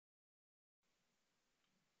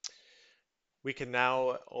We can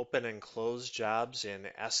now open and close jobs in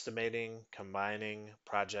estimating, combining,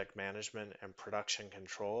 project management, and production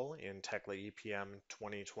control in Tekla EPM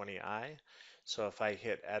 2020i. So if I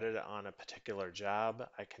hit edit on a particular job,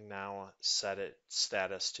 I can now set its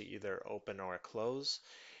status to either open or close,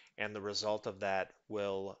 and the result of that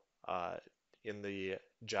will, in the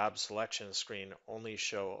job selection screen, only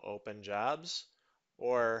show open jobs,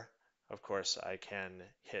 or of course, I can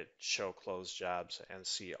hit show closed jobs and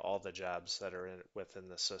see all the jobs that are within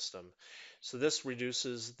the system. So this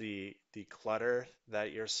reduces the clutter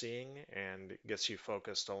that you're seeing and gets you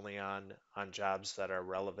focused only on jobs that are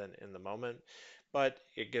relevant in the moment, but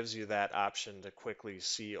it gives you that option to quickly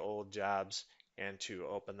see old jobs and to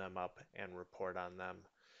open them up and report on them.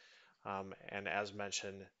 And as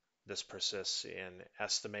mentioned, this persists in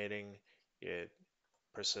estimating, it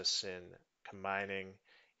persists in combining,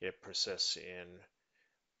 it persists in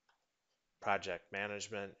project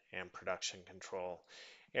management and production control.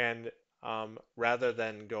 And rather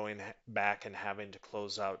than going back and having to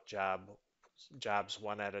close out jobs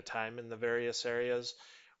one at a time in the various areas,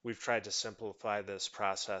 we've tried to simplify this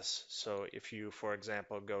process. So if you, for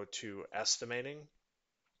example, go to estimating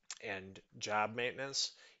and job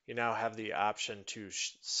maintenance, you now have the option to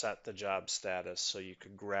set the job status. So you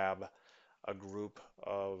could grab a group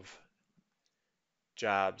of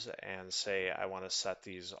jobs and say, I want to set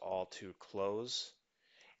these all to close.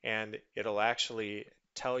 And it'll actually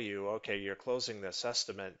tell you, okay, you're closing this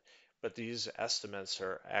estimate, but these estimates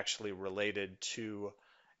are actually related to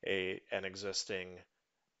an existing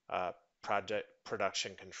project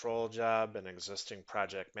production control job, an existing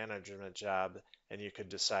project management job, and you could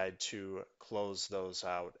decide to close those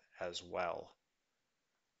out as well.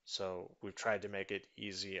 So we've tried to make it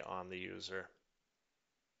easy on the user.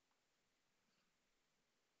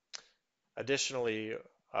 Additionally,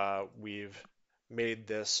 we've made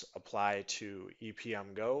this apply to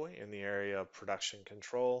EPM Go in the area of production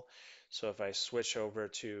control. So if I switch over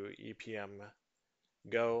to EPM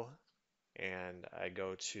Go and I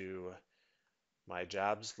go to my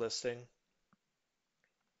jobs listing,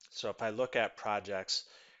 so if I look at projects,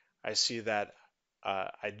 I see that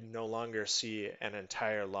I no longer see an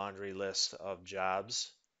entire laundry list of jobs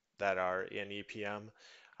that are in EPM.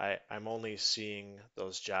 I'm only seeing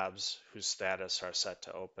those jobs whose status are set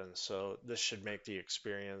to open. So this should make the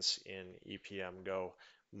experience in EPM Go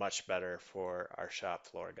much better for our shop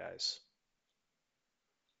floor guys.